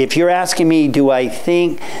 If you're asking me, do I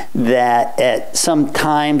think that at some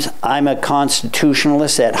times I'm a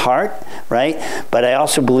constitutionalist at heart, right? But I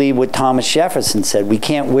also believe what Thomas Jefferson said: we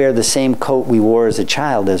can't wear the same coat we wore as a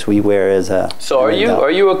child as we wear as a. So are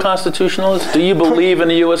you a constitutionalist? Do you believe in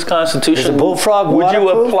the U.S. Constitution? Is a bullfrog Would you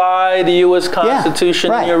waterproof? apply the U.S.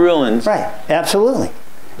 Constitution in your rulings? Right, absolutely.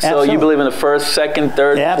 So Absolutely. you believe in the first, second,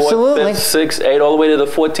 third, Absolutely. fourth, fifth, sixth, eighth, all the way to the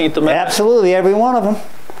 14th Amendment? Absolutely, every one of them.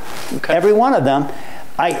 Okay. Every one of them.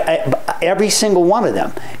 Every single one of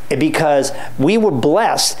them, because we were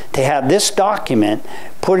blessed to have this document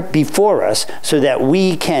put before us so that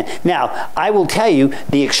we can. Now, I will tell you,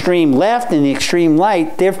 the extreme left and the extreme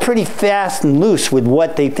right, they're pretty fast and loose with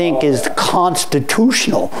what they think is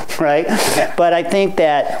constitutional, right? But I think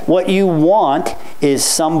that what you want is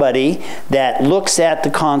somebody that looks at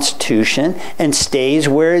the Constitution and stays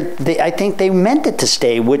where I think they meant it to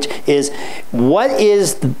stay, which is what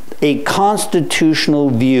is a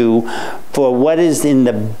constitutional view for what is in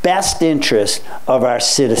the best interest of our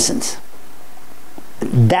citizens.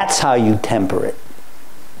 That's how you temper it.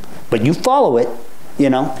 But you follow it,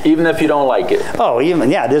 you know. Even if you don't like it. Oh,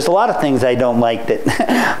 yeah, there's a lot of things I don't like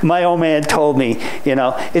that my old man told me, you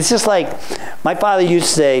know. It's just like my father used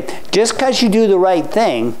to say, just because you do the right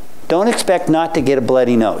thing, don't expect not to get a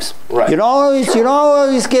bloody nose. Right. You don't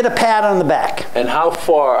always get a pat on the back. And how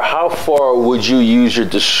far would you use your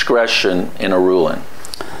discretion in a ruling?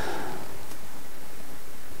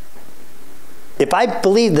 If I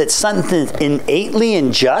believe that something's innately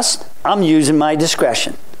unjust, I'm using my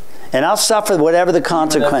discretion. And I'll suffer whatever the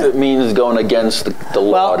consequence. Even if it means going against the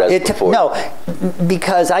law that's before. No,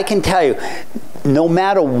 because I can tell you, no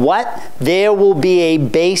matter what, there will be a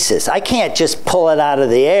basis. I can't just pull it out of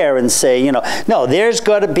the air and say, you know, no, there's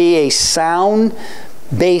got to be a sound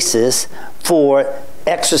basis for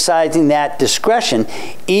exercising that discretion,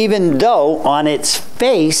 even though on its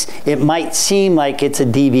face it might seem like it's a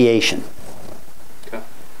deviation. Okay.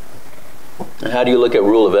 And how do you look at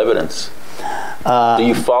rule of evidence? Do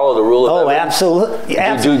you follow the rule of evidence?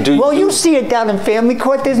 Absolutely. Well, you see it down in family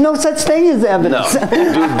court. There's no such thing as evidence.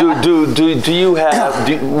 No. Do you have?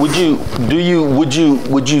 Would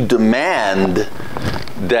you demand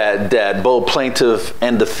that both plaintiff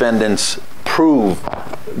and defendants prove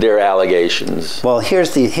their allegations? Well,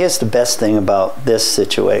 here's the best thing about this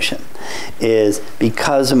situation is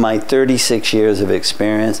because of my 36 years of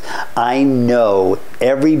experience, I know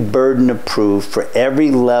every burden of proof for every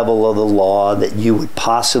level of the law that you would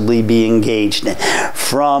possibly be engaged in.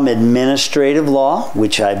 From administrative law,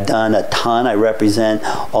 which I've done a ton. I represent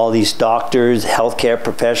all these doctors, healthcare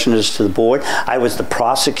professionals to the board. I was the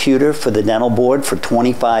prosecutor for the dental board for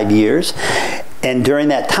 25 years. And during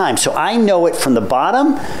that time, so I know it from the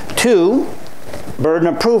bottom to burden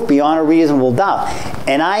of proof beyond a reasonable doubt.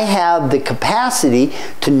 And I have the capacity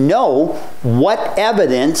to know what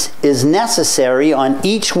evidence is necessary on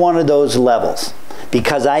each one of those levels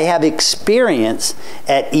because I have experience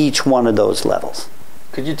at each one of those levels.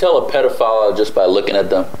 Could you tell a pedophile just by looking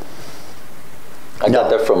at them? I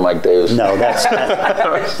got that from Mike Davis. No, that's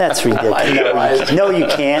ridiculous. No, you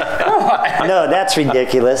can't. No, that's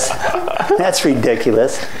ridiculous. That's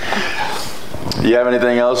ridiculous. Do you have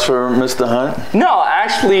anything else for Mr. Hunt? No,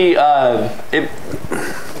 actually, I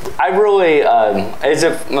really, as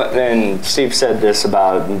if, and Steve said this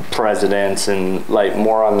about presidents and like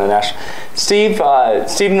more on the national. Steve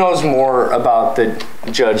knows more about the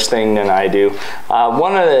judge thing than I do.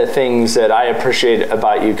 One of the things that I appreciate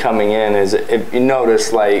about you coming in is if you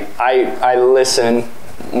notice, like I listen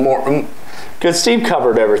more. Because Steve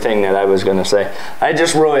covered everything that I was going to say. I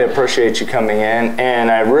just really appreciate you coming in, and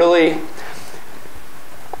I really.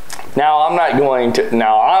 Now I'm going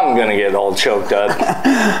to get all choked up.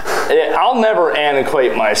 I'll never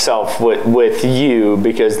antiquate myself with you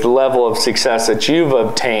because the level of success that you've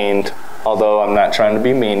obtained, although I'm not trying to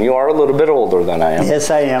be mean, you are a little bit older than I am. Yes,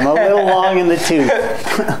 I am. A little long in the tooth.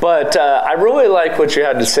 But I really like what you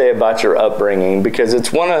had to say about your upbringing because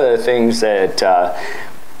it's one of the things that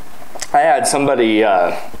I had somebody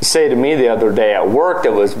say to me the other day at work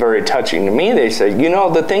that was very touching to me. They said, you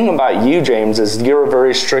know, the thing about you, James, is you're a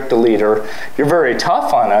very strict leader. You're very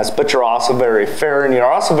tough on us, but you're also very fair and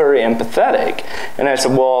you're also very empathetic. And I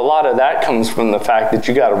said, well, a lot of that comes from the fact that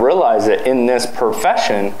you got to realize that in this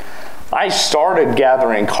profession, I started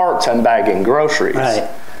gathering carts and bagging groceries. Right.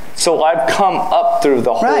 So I've come up through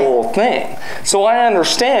the whole thing. So I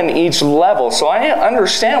understand each level. So I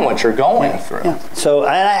understand what you're going through. Yeah. So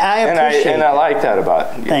I appreciate and I like that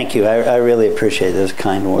about you. Thank you. I really appreciate those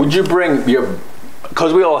kind words. Would you bring your,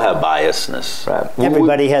 because we all have biasness. Right.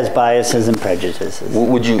 Everybody has biases and prejudices.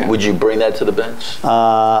 Would you bring that to the bench?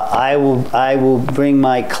 I will bring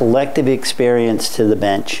my collective experience to the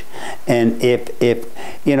bench, and if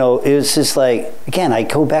you know, it was just like, again, I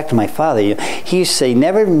go back to my father. He used to say,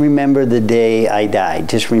 "Never remember the day I died.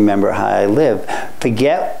 Just remember how I live.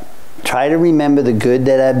 Try to remember the good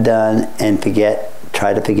that I've done, and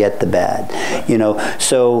try to forget the bad." You know,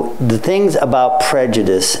 so the things about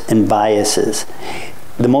prejudice and biases,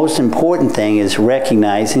 the most important thing is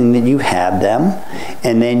recognizing that you have them,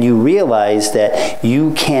 and then you realize that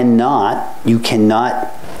you cannot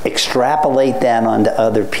extrapolate that onto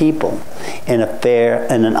other people in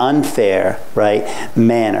an unfair, right,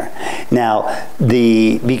 manner. Now,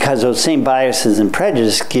 because those same biases and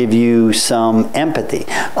prejudice give you some empathy.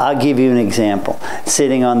 I'll give you an example.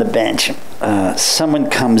 Sitting on the bench, someone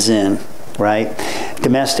comes in, right,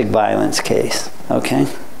 domestic violence case, okay?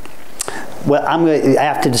 Well, I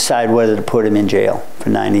have to decide whether to put him in jail for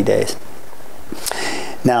 90 days.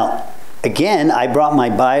 Now, again, I brought my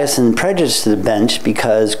bias and prejudice to the bench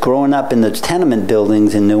because growing up in the tenement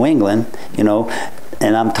buildings in New England, you know,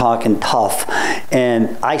 and I'm talking tough,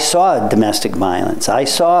 and I saw domestic violence. I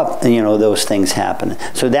saw, you know, those things happen.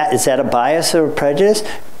 So is that a bias or a prejudice?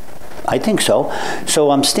 I think so. So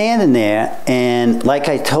I'm standing there, and like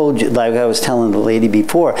I told you, like I was telling the lady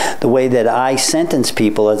before, the way that I sentence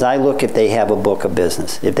people is I look if they have a book of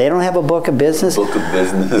business. If they don't have a book of business,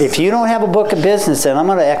 if you don't have a book of business, then I'm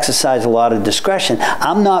going to exercise a lot of discretion.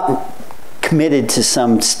 I'm not committed to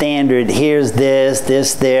some standard, here's this,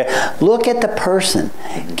 there. Look at the person.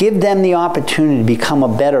 Give them the opportunity to become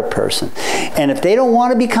a better person. And if they don't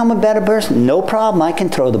want to become a better person, no problem, I can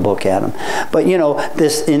throw the book at them. But you know,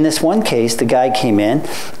 in this one case, the guy came in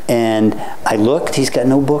and I looked, he's got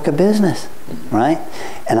no book of business, right?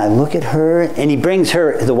 And I look at her, and he brings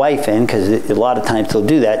the wife in, because a lot of times they'll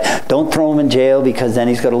do that. Don't throw him in jail because then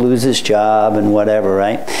he's going to lose his job and whatever,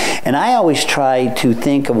 right? And I always try to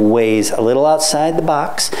think of ways a little outside the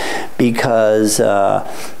box, because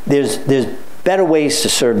there's better ways to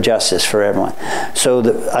serve justice for everyone.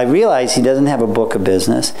 So I realize he doesn't have a book of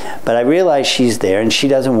business, but I realize she's there, and she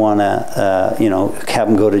doesn't want to, you know, have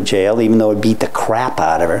him go to jail, even though it beat the crap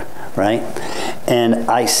out of her, right? And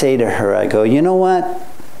I say to her, I go, you know what?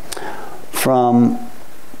 From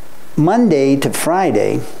Monday to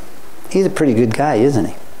Friday, he's a pretty good guy, isn't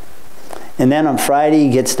he? And then on Friday, he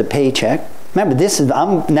gets the paycheck. Remember,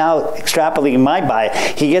 I'm now extrapolating my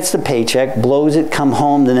bias. He gets the paycheck, blows it, come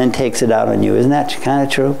home, and then takes it out on you. Isn't that kind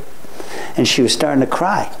of true? And she was starting to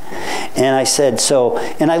cry. And I said,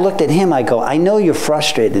 and I looked at him, I go, I know you're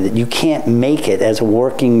frustrated that you can't make it as a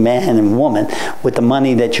working man and woman with the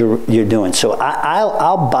money that you're doing. So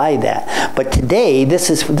I'll buy that. But today, this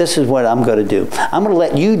is what I'm going to do. I'm going to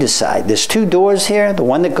let you decide. There's two doors here, the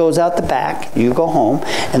one that goes out the back, you go home,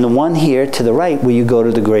 and the one here to the right where you go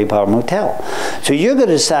to the Grey Bar Motel. So you're going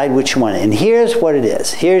to decide which one. And here's what it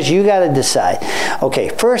is. You got to decide. Okay,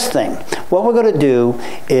 first thing, what we're going to do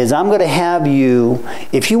is I'm going to have you,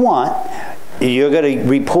 if you want, you're going to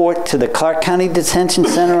report to the Clark County Detention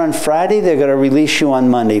Center on Friday. They're going to release you on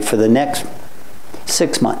Monday for the next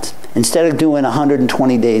 6 months, instead of doing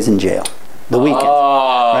 120 days in jail. The weekend.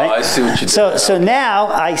 Oh, right? I see what you did. So now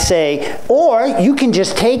I say, or you can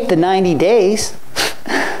just take the 90 days.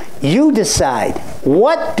 You decide.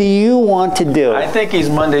 What do you want to do? I think he's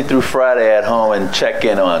Monday through Friday at home and check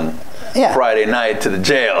in on Friday night to the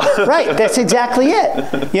jail. Right, that's exactly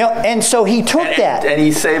it. You know, and so he took that. And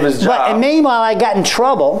he saved his job. And meanwhile, I got in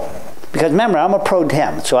trouble. Because remember, I'm a pro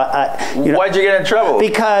tem, so why'd you get in trouble?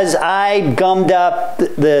 Because I gummed up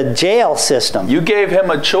the jail system. You gave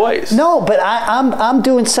him a choice. No, but I'm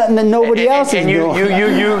doing something that nobody else is doing.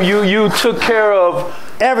 You took care of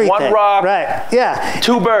everything. One rock, right? Yeah,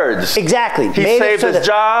 two birds. Exactly. He saved his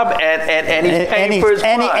job, and he's paying for his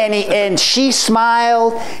crime. And she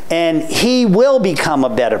smiled, and he will become a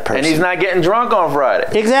better person. And he's not getting drunk on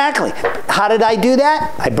Friday. Exactly. How did I do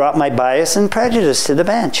that? I brought my bias and prejudice to the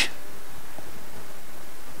bench.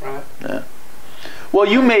 Yeah. Well,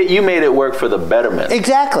 you made it work for the betterment.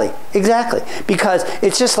 Exactly. Because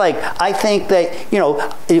it's just like, I think that,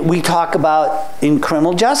 we talk about in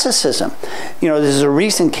criminal justice system. There's a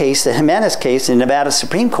recent case, the Jimenez case in Nevada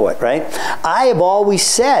Supreme Court, right? I have always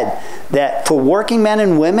said that for working men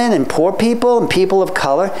and women and poor people and people of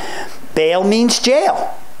color, bail means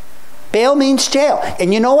jail. Bail means jail.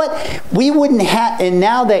 And you know what? We wouldn't have, and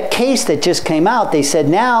now that case that just came out, they said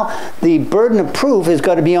now the burden of proof is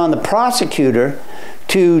going to be on the prosecutor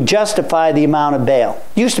to justify the amount of bail.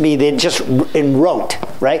 Used to be they just wrote,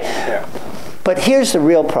 right? Yeah. But here's the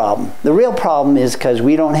real problem. The real problem is because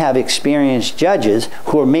we don't have experienced judges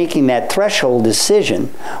who are making that threshold decision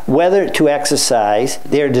whether to exercise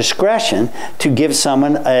their discretion to give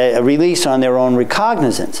someone a release on their own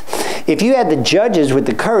recognizance. If you had the judges with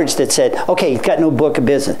the courage that said, okay, he's got no book of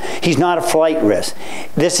business, he's not a flight risk,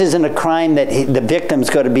 this isn't a crime that the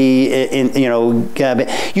victim's got to be,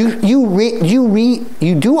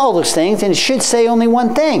 you do all those things, and it should say only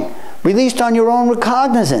one thing: released on your own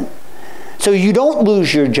recognizance. So you don't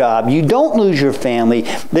lose your job, you don't lose your family,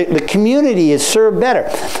 the community is served better.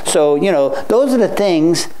 So, those are the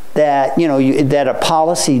things that, that are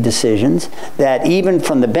policy decisions that even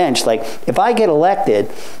from the bench, like if I get elected,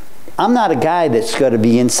 I'm not a guy that's going to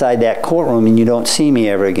be inside that courtroom and you don't see me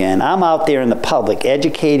ever again. I'm out there in the public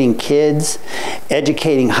educating kids,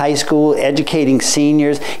 educating high school, educating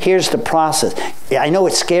seniors. Here's the process. I know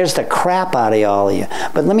it scares the crap out of all of you,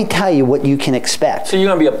 but let me tell you what you can expect. So you're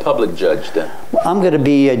going to be a public judge then? I'm going to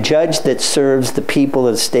be a judge that serves the people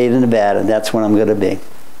of the state of Nevada. That's what I'm going to be.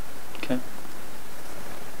 Okay.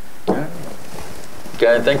 All right.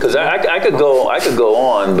 I think because I could go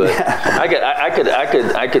on, but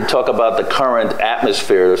I could talk about the current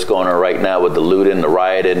atmosphere that's going on right now with the looting, the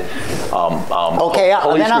rioting, police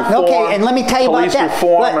reform, and let me tell you about that.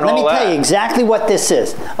 Let me tell you exactly what this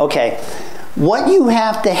is. Okay, what you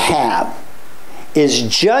have to have is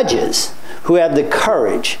judges who have the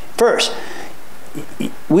courage. First,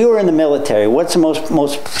 we were in the military. What's the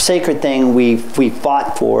most sacred thing we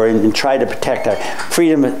fought for and tried to protect? Our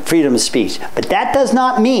freedom of speech. But that does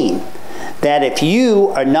not mean that if you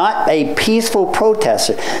are not a peaceful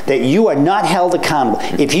protester, that you are not held accountable.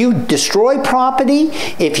 If you destroy property,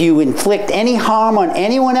 if you inflict any harm on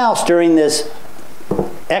anyone else during this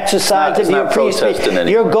exercise of your free speech,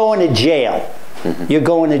 you're going to jail. Mm-hmm. You're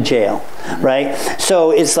going to jail, mm-hmm. right? So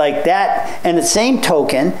it's like that. And the same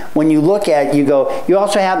token, when you look at it, you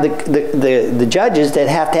also have the judges that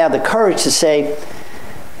have to have the courage to say,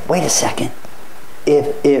 wait a second,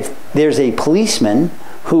 if there's a policeman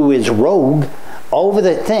who is rogue over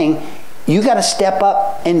the thing, you got to step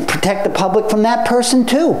up and protect the public from that person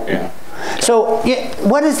too. Yeah. So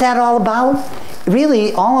what is that all about?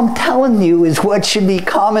 Really, all I'm telling you is what should be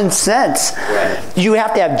common sense. Right. You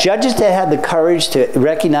have to have judges that have the courage to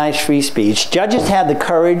recognize free speech. Judges have the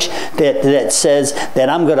courage that says that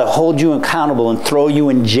I'm going to hold you accountable and throw you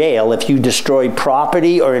in jail if you destroy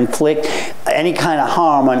property or inflict any kind of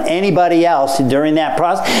harm on anybody else during that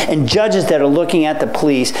process. And judges that are looking at the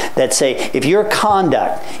police that say, if your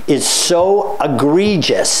conduct is so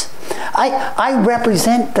egregious, I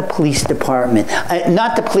represent the police department,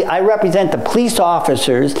 I represent the police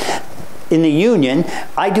officers in the union.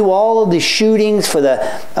 I do all of the shootings for the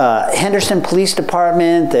Henderson Police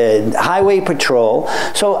Department, the Highway Patrol.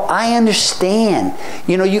 So I understand.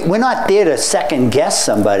 We're not there to second guess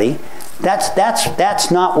somebody.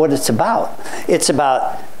 That's not what it's about. It's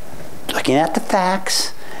about looking at the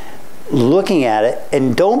facts, looking at it,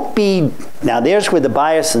 and don't be, now there's where the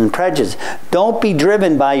bias and prejudice, don't be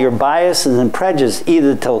driven by your biases and prejudice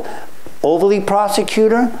either to overly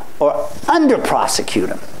prosecute them or under prosecute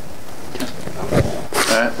them.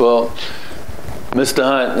 All right, well, Mr.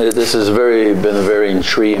 Hunt, this has been a very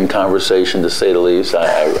intriguing conversation, to say the least.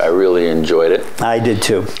 I really enjoyed it. I did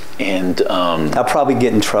too. And I'll probably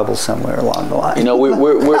get in trouble somewhere along the line.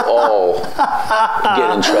 We're all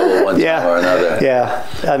get in trouble one time or another. Yeah,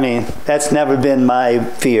 I mean, that's never been my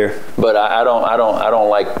fear. But I don't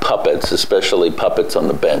like puppets, especially puppets on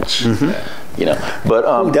the bench. Mm-hmm.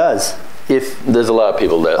 But who does? If there's a lot of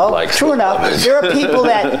people that like. True enough. Puppets. There are people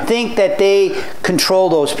that think that they control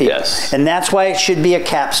those people. Yes. And that's why it should be a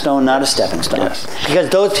capstone, not a stepping stone. Yes. Because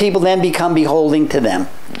those people then become beholding to them.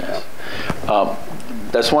 Yes.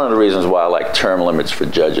 That's one of the reasons why I like term limits for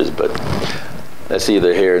judges, but that's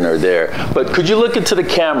either here nor there. But could you look into the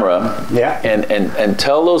camera and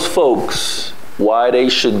tell those folks why they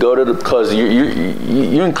should go to because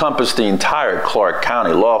you encompass the entire Clark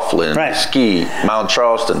County, Laughlin, Mesquite, Mount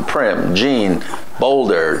Charleston, Prim, Jean,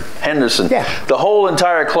 Boulder, Henderson, the whole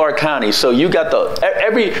entire Clark County. So you got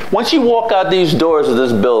once you walk out these doors of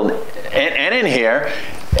this building, and in here,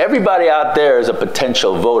 everybody out there is a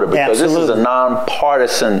potential voter because this is a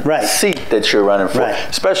nonpartisan seat that you're running for.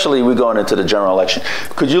 Especially we're going into the general election.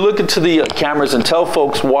 Could you look into the cameras and tell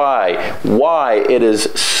folks why it is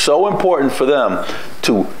so important for them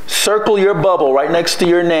to circle your bubble right next to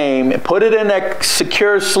your name, put it in that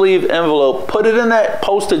secure sleeve envelope, put it in that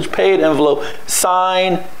postage paid envelope,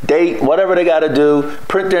 sign, date, whatever they got to do,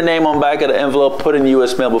 print their name on the back of the envelope, put in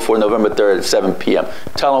U.S. mail before November 3rd at 7 p.m.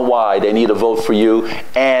 Tell them why they need to vote for you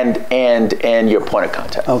and your point of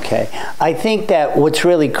contact. Okay. I think that what's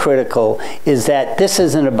really critical is that this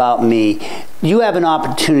isn't about me. You have an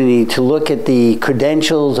opportunity to look at the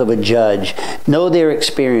credentials of a judge, know their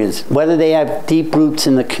experience, whether they have deep roots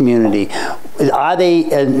in the community. Are they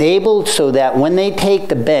enabled so that when they take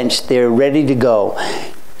the bench, they're ready to go?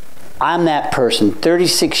 I'm that person.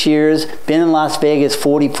 36 years, been in Las Vegas,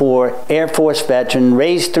 44, Air Force veteran,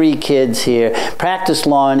 raised 3 kids here, practiced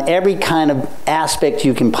law in every kind of aspect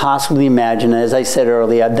you can possibly imagine. As I said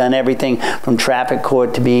earlier, I've done everything from traffic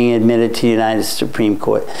court to being admitted to the United Supreme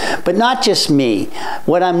Court. But not just me.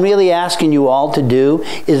 What I'm really asking you all to do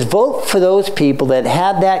is vote for those people that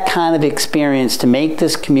have that kind of experience to make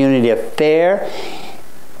this community a fair,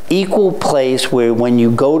 equal place where when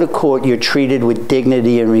you go to court, you're treated with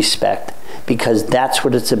dignity and respect, because that's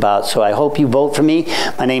what it's about. So I hope you vote for me.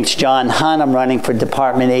 My name's John Hunt. I'm running for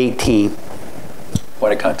Department 18.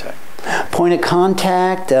 Point of contact. Point of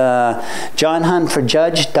contact,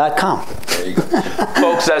 johnhuntforjudge.com. There you go.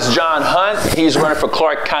 Folks, that's John Hunt. He's running for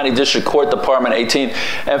Clark County District Court, Department 18.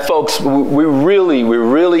 And folks, we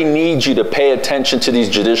really need you to pay attention to these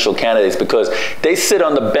judicial candidates because they sit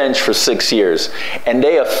on the bench for 6 years and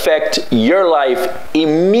they affect your life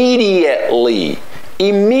immediately.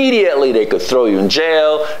 Immediately, they could throw you in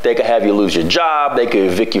jail. They could have you lose your job. They could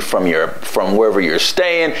evict you from wherever you're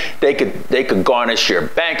staying. They could garnish your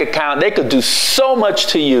bank account. They could do so much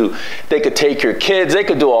to you. They could take your kids. They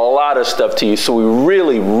could do a lot of stuff to you. So we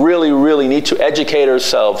really need to educate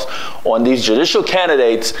ourselves on these judicial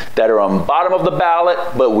candidates that are on bottom of the ballot.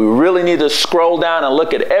 But we really need to scroll down and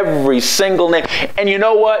look at every single name. And you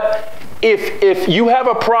know what? If you have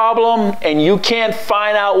a problem and you can't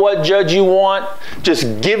find out what judge you want,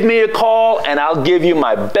 just give me a call and I'll give you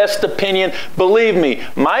my best opinion. Believe me,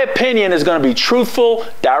 my opinion is going to be truthful,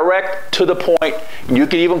 direct, to the point. You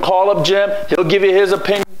can even call up Jim. He'll give you his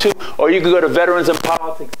opinion too. Or you can go to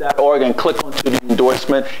veteransinpolitics.org and click onto the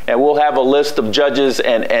endorsement, and we'll have a list of judges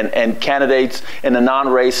and candidates in the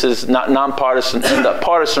nonpartisan and the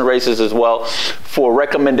partisan races as well for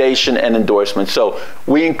recommendation and endorsement. So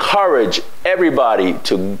we encourage everybody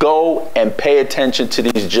to go and pay attention to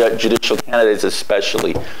these judicial candidates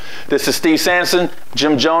especially. This is Steve Sanson,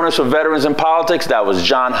 Jim Jonas for Veterans in Politics. That was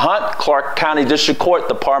John Hunt, Clark County District Court,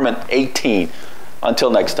 Department 18. Until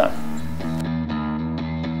next time.